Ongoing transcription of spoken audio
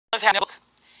has a book,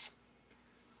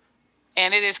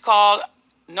 and it is called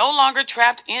No Longer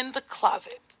Trapped in the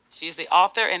Closet. She's the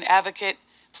author and advocate.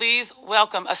 Please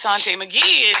welcome Asante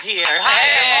McGee is here.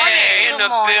 Hi, Hey, good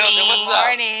morning. in the building. What's up?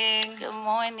 Morning. Good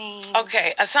morning.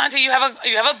 Okay, Asante, you have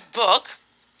a book,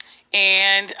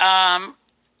 and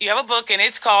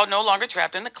it's called No Longer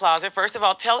Trapped in the Closet. First of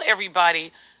all, tell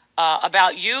everybody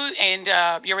about you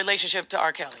and your relationship to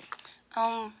R. Kelly.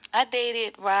 I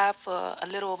dated Rob for a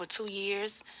little over 2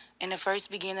 years. In the first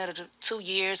beginning of the 2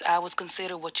 years, I was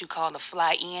considered what you call a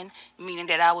fly-in, meaning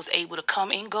that I was able to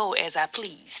come and go as I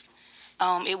pleased.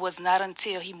 It was not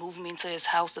until he moved me into his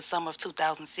house the summer of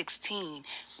 2016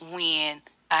 when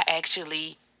I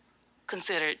actually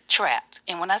considered trapped.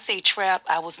 And when I say trapped,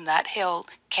 I was not held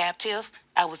captive.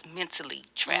 I was mentally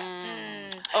trapped.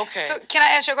 Okay. So can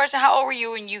I ask you a question? How old were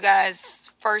you when you guys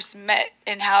first met,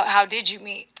 and how did you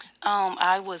meet?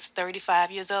 I was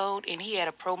 35 years old, and he had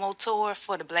a promo tour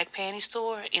for the Black Panty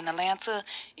store in Atlanta.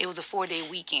 It was a 4-day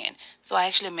weekend. So I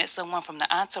actually met someone from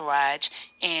the entourage,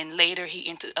 and later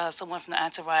someone from the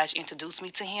entourage introduced me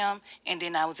to him, and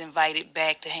then I was invited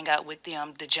back to hang out with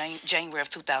them the January of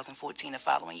 2014, the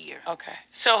following year. Okay.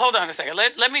 So hold on a second.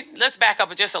 Let's back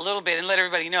up just a little bit and let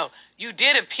everybody know. You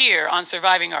did appear on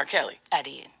Surviving R. Kelly. I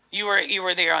did. You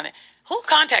were there on it. Who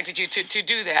contacted you to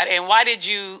do that, and why did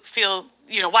you feel,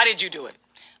 why did you do it?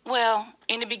 Well,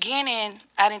 in the beginning,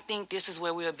 I didn't think this is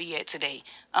where we'll be at today.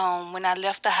 When I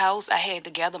left the house, I had to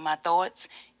gather my thoughts.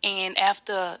 And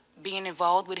after being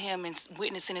involved with him and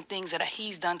witnessing the things that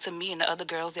he's done to me and the other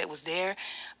girls that was there,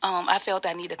 I felt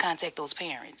I needed to contact those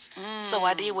parents. So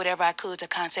I did whatever I could to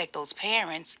contact those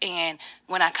parents. And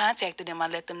when I contacted them, I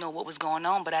let them know what was going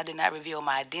on, but I did not reveal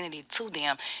my identity to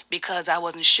them because I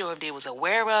wasn't sure if they was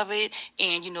aware of it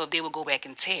and, if they would go back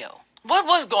and tell. What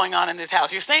was going on in this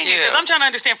house? You're saying it because I'm trying to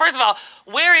understand. First of all,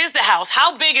 where is the house?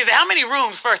 How big is it? How many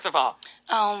rooms, first of all?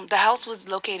 The house was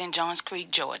located in Johns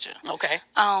Creek, Georgia. Okay.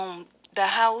 The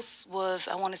house was,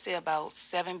 I want to say, about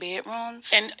 7 bedrooms.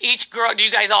 And each girl, do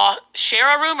you guys all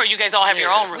share a room, or you guys all have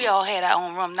your own room? We all had our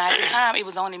own room. Now, at the time, it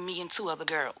was only me and 2 other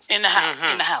girls. In the house?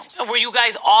 In the house. Were you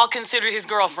guys all considered his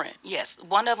girlfriend? Yes.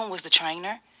 One of them was the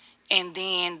trainer. And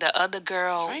then the other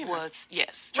girl was,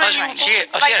 yes. She had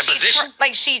a position?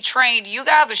 Like she trained you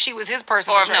guys, or she was his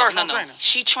personal trainer? No.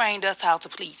 She trained us how to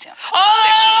please him.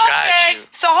 Oh, Got you.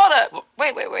 So hold up.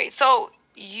 Wait. So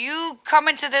you come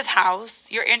into this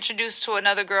house, you're introduced to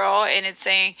another girl, and it's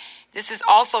saying this is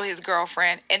also his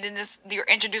girlfriend. And then you're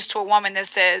introduced to a woman that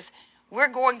says, we're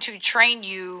going to train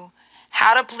you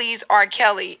how to please R.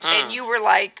 Kelly. And you were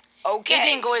like, okay. It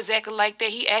didn't go exactly like that.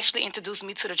 He actually introduced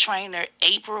me to the trainer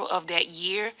April of that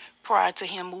year prior to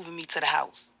him moving me to the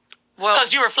house. Well,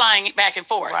 because you were flying back and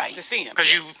forth to see him.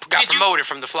 Because you got promoted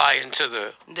from the fly-in to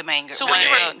the main girl. So when you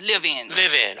were live-in.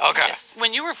 Live-in, okay. Yes.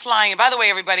 When you were flying, by the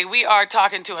way, everybody, we are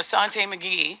talking to Asante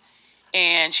McGee,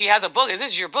 and she has a book.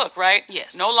 This is your book, right?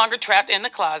 Yes. No Longer Trapped in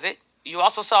the Closet. You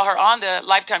also saw her on the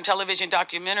Lifetime television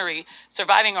documentary,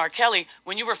 Surviving R. Kelly.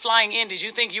 When you were flying in, did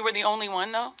you think you were the only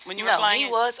one, though? When you were flying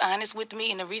in? No, he was honest with me,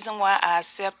 and the reason why I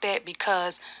accept that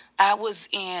because I was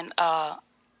in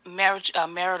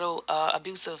marital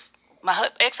abusive. My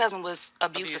ex-husband was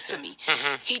abusive to me.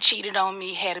 He cheated on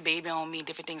me, had a baby on me,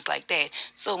 different things like that.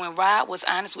 So when Rob was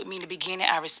honest with me in the beginning,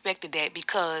 I respected that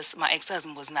because my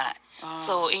ex-husband was not.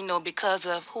 So, because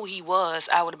of who he was,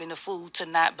 I would have been a fool to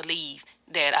not believe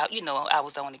that I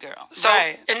was the only girl. So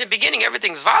in the beginning,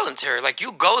 everything's voluntary. Like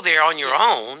you go there on your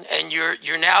own, and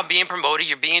you're now being promoted.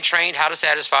 You're being trained how to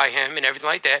satisfy him and everything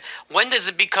like that. When does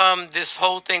it become this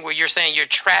whole thing where you're saying you're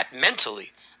trapped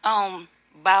mentally?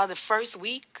 By the first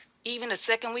week, even the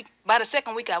second week. By the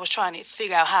second week, I was trying to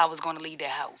figure out how I was going to leave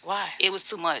that house. Why? It was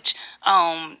too much.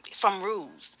 From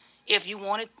rules, if you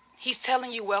wanted, he's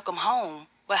telling you welcome home.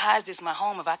 But how is this my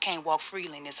home if I can't walk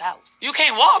freely in this house? You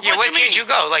can't walk. Yeah, where can't you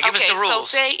go? Like, give us the rules.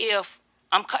 So say if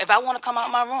I want to come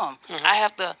out my room, I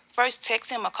have to first text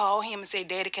him or call him and say,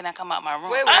 Daddy, can I come out my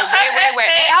room? Wait.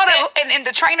 Hey, hold up. And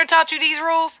the trainer taught you these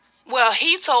rules? Well,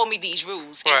 he told me these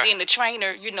rules. And then the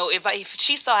trainer, if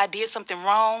she saw I did something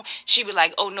wrong, she'd be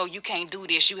like, oh, no, you can't do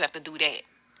this. You have to do that.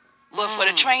 But for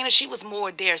the trainer, she was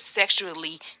more there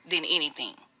sexually than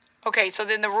anything. Okay, so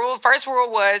then the first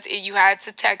rule was you had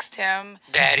to text him.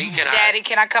 Daddy,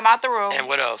 can I come out the room? And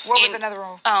what else? What was another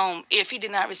rule? If he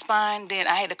did not respond, then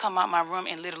I had to come out my room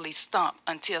and literally stomp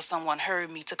until someone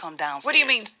heard me to come downstairs. What do you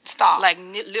mean stomp? Like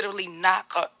literally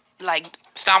knock,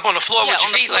 stomp on the floor with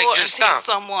your feet, like just stomp.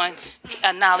 Someone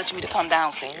acknowledged me to come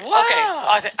downstairs.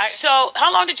 Wow. Okay. So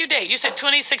how long did you date? You said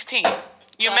 2016.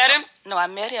 You met him? No, I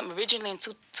met him originally in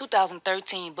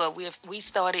 2013, but we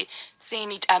started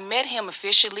seeing each. I met him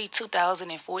officially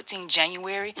 2014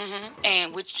 January,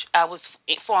 and which I was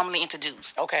formally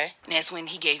introduced. Okay. And that's when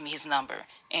he gave me his number,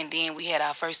 and then we had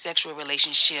our first sexual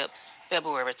relationship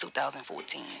February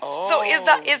 2014. Oh. So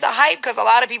is the hype, because a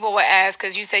lot of people would ask,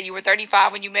 because you said you were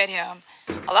 35 when you met him.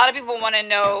 A lot of people want to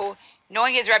know,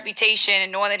 knowing his reputation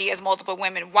and knowing that he has multiple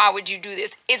women, why would you do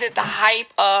this? Is it the hype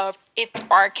of it's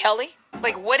R. Kelly?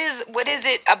 Like, what is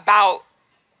it about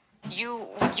you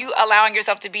allowing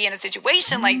yourself to be in a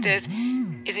situation like this?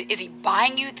 Is he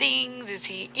buying you things? Is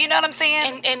he, you know what I'm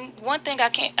saying? And one thing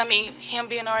him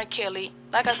being R. Kelly,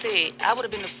 like I said, I would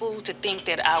have been the fool to think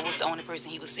that I was the only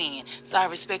person he was seeing. So I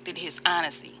respected his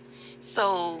honesty.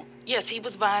 So yes, he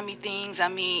was buying me things. I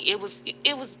mean, it was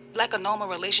like a normal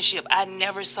relationship. I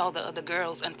never saw the other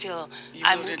girls until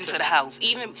I moved into the house.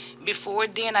 Even before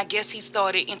then, I guess he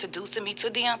started introducing me to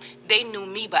them. They knew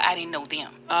me, but I didn't know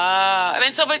them.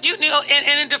 But you know,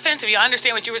 and in defense of you, I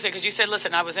understand what you were saying, because you said,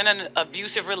 listen, I was in an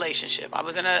abusive relationship. I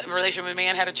was in a relationship with a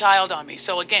man had a child on me.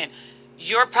 So again,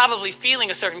 you're probably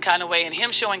feeling a certain kind of way, and him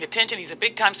showing attention, he's a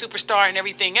big-time superstar and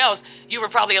everything else, you were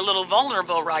probably a little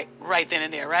vulnerable right then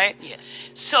and there, right? Yes.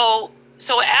 So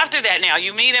after that now,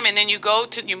 you meet him, and then you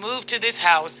move to this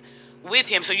house with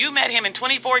him. So you met him in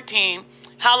 2014.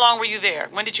 How long were you there?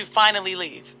 When did you finally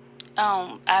leave?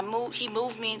 He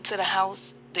moved me to the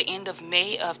house the end of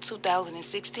May of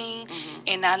 2016,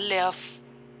 and I left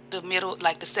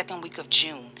the second week of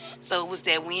June. So it was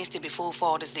that Wednesday before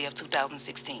Father's Day of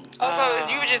 2016. Oh,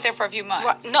 so you were just there for a few months?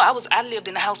 Right. No, I lived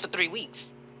in the house for 3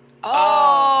 weeks.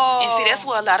 Oh. And see, that's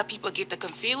where a lot of people get the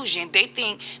confusion. They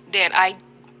think that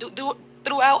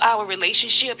throughout our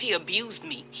relationship, he abused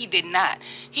me. He did not.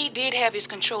 He did have his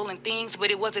controlling things,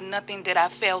 but it wasn't nothing that I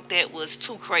felt that was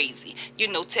too crazy. You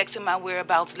know, texting my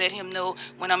whereabouts, let him know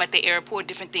when I'm at the airport,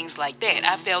 different things like that.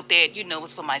 I felt that, you know, it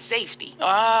was for my safety.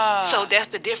 So that's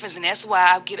the difference, and that's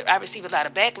why I receive a lot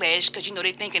of backlash, because, you know,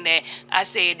 they thinking that I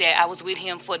said that I was with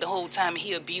him for the whole time and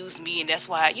he abused me, and that's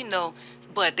why, you know,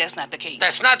 but that's not the case.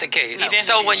 That's not the case. He didn't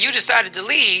So when abuse you decided to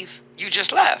leave, you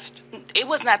just left. It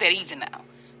was not that easy now.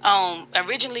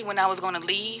 Originally, when I was going to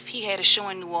leave, he had a show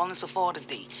in New Orleans for Father's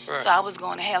Day. Right. So I was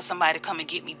going to have somebody come and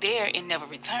get me there and never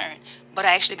return. But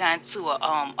I actually got into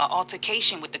a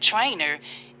altercation with the trainer,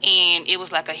 and it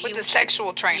was like a huge... With the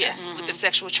sexual trainer? Yes, with the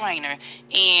sexual trainer.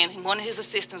 And one of his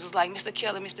assistants was like, Mr.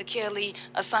 Kelly,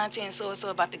 Asante and so-and-so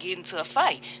about to get into a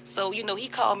fight. So, you know, he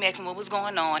called me, asking what was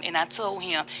going on, and I told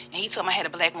him, and he told me I had a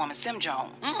black woman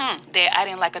syndrome, that I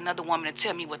didn't like another woman to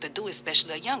tell me what to do,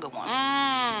 especially a younger woman.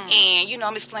 And, you know,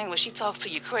 I'm explaining, well, she talks to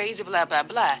you crazy, blah, blah,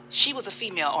 blah. She was a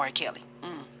female R. Kelly.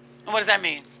 And what does that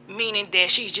mean? Meaning that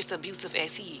she's just abusive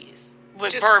as he is.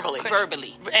 Verbally.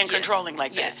 Verbally. And Yes. controlling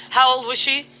like that. Yes. How old was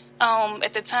she?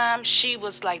 At the time, she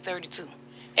was like 32.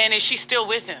 And is she still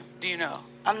with him? Do you know?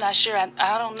 I'm not sure.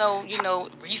 I don't know, you know,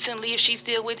 recently if she's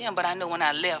still with him, but I know when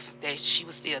I left that she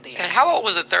was still there. And how old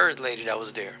was the third lady that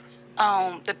was there?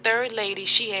 The third lady,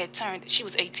 she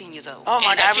was 18 years old. Oh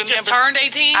my And God, I she just remember- turned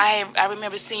 18? I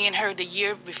remember seeing her the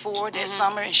year before that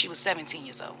summer, and she was 17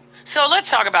 years old. So let's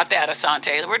talk about that,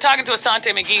 Asante. We're talking to Asante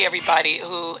McGee, everybody,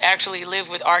 who actually lived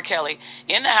with R. Kelly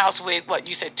in the house with, what,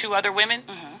 you said 2 other women?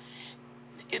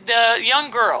 The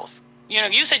young girls, you know,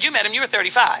 you said you met him, you were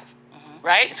 35,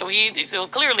 right? So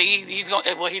clearly he's going,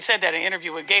 well, he said that in an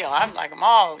interview with Gail. I'm like, I'm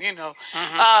all, you know.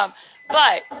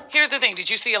 But here's the thing.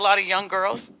 Did you see a lot of young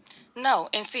girls? No,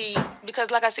 and see, because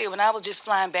like I said, when I was just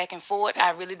flying back and forth, I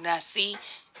really did not see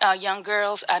young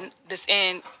girls. And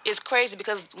it's crazy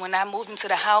because when I moved into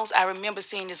the house, I remember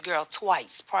seeing this girl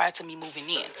twice prior to me moving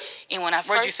in. And when I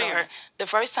Where'd you first see saw her? the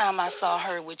first time I saw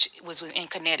her, which was in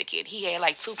Connecticut, he had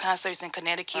like 2 concerts in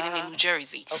Connecticut and in New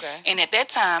Jersey. Okay. And at that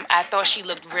time, I thought she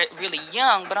looked really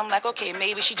young, but I'm like, okay,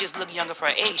 maybe she just looked younger for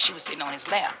her age. She was sitting on his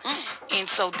lap. And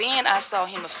so then I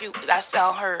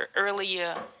saw her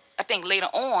earlier, I think later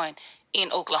on, in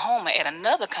Oklahoma at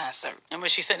another concert. And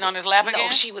was she sitting on his lap again? No,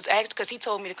 she was actually, because he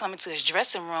told me to come into his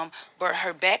dressing room, but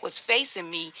her back was facing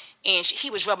me, and he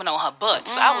was rubbing on her butt.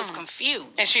 So I was confused.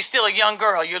 And she's still a young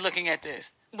girl. You're looking at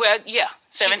this. Well, yeah.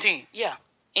 17. Yeah.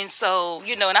 And so,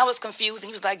 you know, and I was confused. And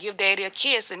he was like, give daddy a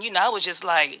kiss. And, you know, I was just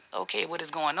like, okay, what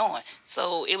is going on?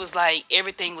 So it was like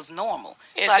everything was normal.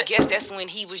 I guess that's when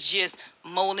he was just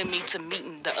molding me to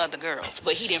meeting the other girls.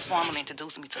 But he didn't formally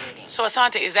introduce me to her then. So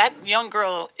Asante, is that young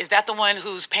girl, is that the one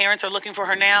whose parents are looking for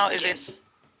her now? Is Yes. it?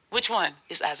 Which one?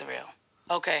 It's Azarel.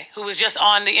 Okay. Who was just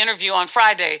on the interview on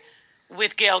Friday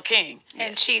with Gayle King.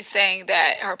 And she's saying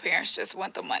that her parents just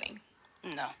want the money.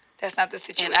 No. That's not the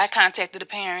situation. And I contacted the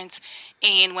parents,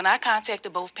 and when I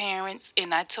contacted both parents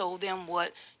and I told them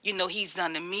what he's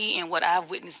done to me and what I've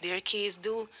witnessed their kids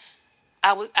do,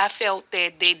 I felt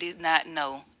that they did not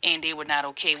know and they were not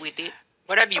okay with it.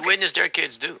 What have you witnessed their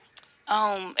kids do?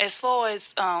 As far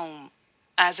as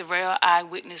Azarel, I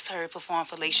witnessed her perform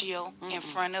fellatio in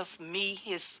front of me,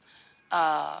 his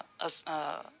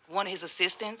one of his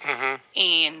assistants,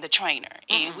 and the trainer.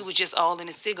 And we were just all in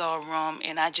the cigar room,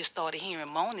 and I just started hearing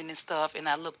moaning and stuff, and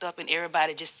I looked up, and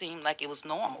everybody just seemed like it was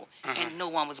normal, and no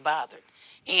one was bothered.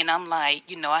 And I'm like,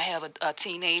 I have a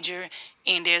teenager,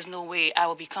 and there's no way I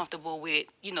would be comfortable with,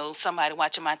 somebody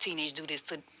watching my teenage do this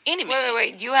to any man.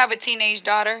 Wait. You have a teenage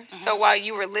daughter, so while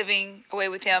you were living away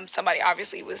with him, somebody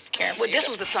obviously was caring for you. Well, this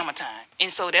was the summertime,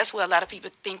 and so that's where a lot of people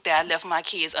think that I left my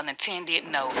kids unattended.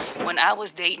 No, when I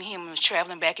was dating him and was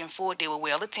traveling back and forth, they were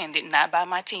well attended, not by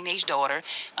my teenage daughter,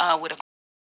 with a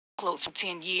close for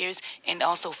 10 years, and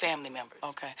also family members.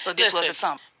 Okay. So this was the Listen,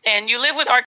 summer. And you live with R.